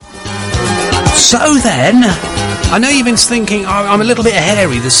So then, I know you've been thinking, I'm a little bit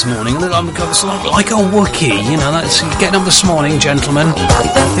hairy this morning, I'm like a Wookiee, you know, that's getting up this morning, gentlemen,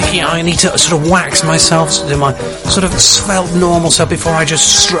 thinking I need to sort of wax myself, do my sort of svelte normal self before I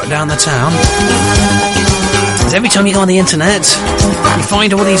just strut down the town. Every time you go on the internet, you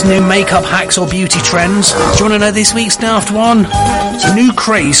find all these new makeup hacks or beauty trends. Do you want to know this week's daft one? It's a new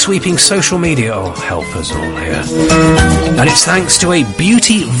craze sweeping social media. Oh, help us all here. And it's thanks to a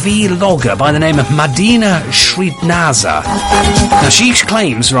beauty vlogger by the name of Madina Srinaza. Now, she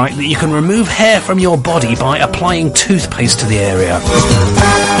claims, right, that you can remove hair from your body by applying toothpaste to the area.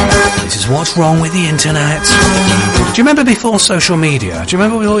 This is what's wrong with the internet. Do you remember before social media? Do you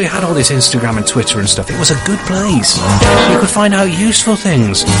remember we had all this Instagram and Twitter and stuff? It was a good place. You could find out useful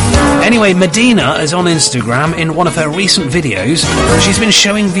things. Anyway, Medina is on Instagram. In one of her recent videos, she's been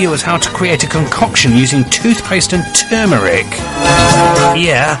showing viewers how to create a concoction using toothpaste and turmeric.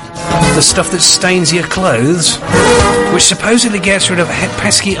 Yeah, the stuff that stains your clothes, which supposedly gets rid of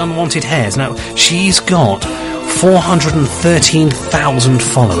pesky unwanted hairs. Now, she's got 413,000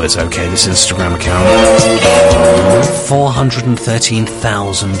 followers, okay, this Instagram account.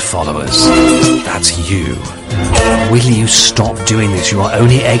 413,000 followers. That's you. Will you stop doing this? You are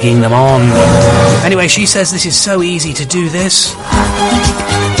only egging them on. Anyway, she says this is so easy to do this.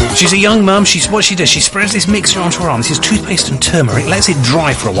 She's a young mum. What she does, she spreads this mixture onto her arm. This is toothpaste and turmeric, lets it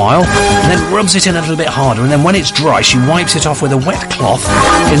dry for a while, and then rubs it in a little bit harder. And then when it's dry, she wipes it off with a wet cloth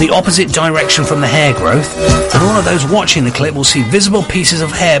in the opposite direction from the hair growth. And all of those watching the clip will see visible pieces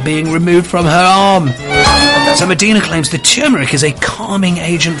of hair being removed from her arm. So Medina claims the turmeric is a calming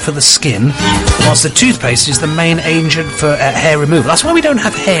agent for the skin, whilst the toothpaste is the main agent for hair removal. That's why we don't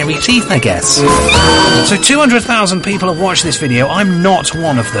have hairy teeth, I guess. So 200,000 people have watched this video. I'm not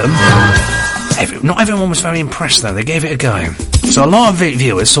one of them. Not everyone was very impressed, though. They gave it a go. So a lot of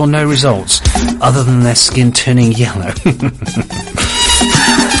viewers saw no results, other than their skin turning yellow.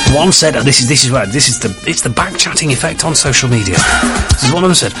 One said, it's the back-chatting effect on social media. This is one of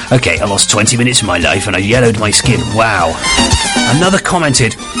them said, okay, I lost 20 minutes of my life and I yellowed my skin. Wow. Another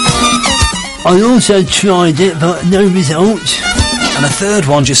commented, I also tried it, but no results. And a third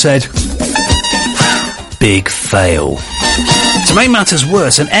one just said, big fail. To make matters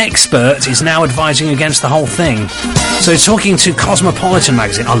worse, an expert is now advising against the whole thing. So talking to Cosmopolitan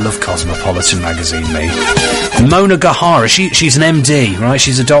magazine, I love Cosmopolitan magazine, me. Mona Gahara, she's an MD, right?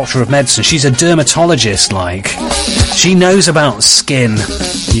 She's a doctor of medicine. She's a dermatologist, like. She knows about skin,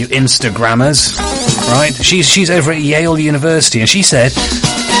 you Instagrammers, right? She's over at Yale University, and she said,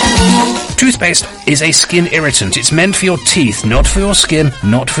 toothpaste is a skin irritant. It's meant for your teeth, not for your skin,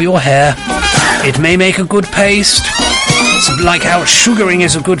 not for your hair. It may make a good paste. It's like how sugaring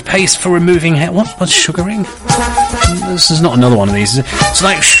is a good paste for removing hair. What's sugaring? This is not another one of these. It's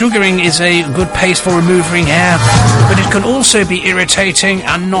like sugaring is a good paste for removing hair, but it can also be irritating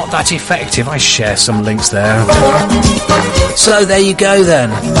and not that effective. I share some links there. So there you go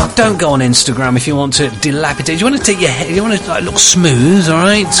then. Don't go on Instagram if you want to dilapidate. You want to take your hair, you want to look smooth,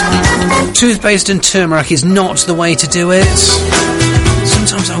 alright? Toothpaste and turmeric is not the way to do it.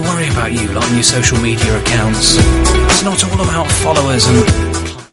 Sometimes I worry about you, like on your social media accounts. It's not all about followers and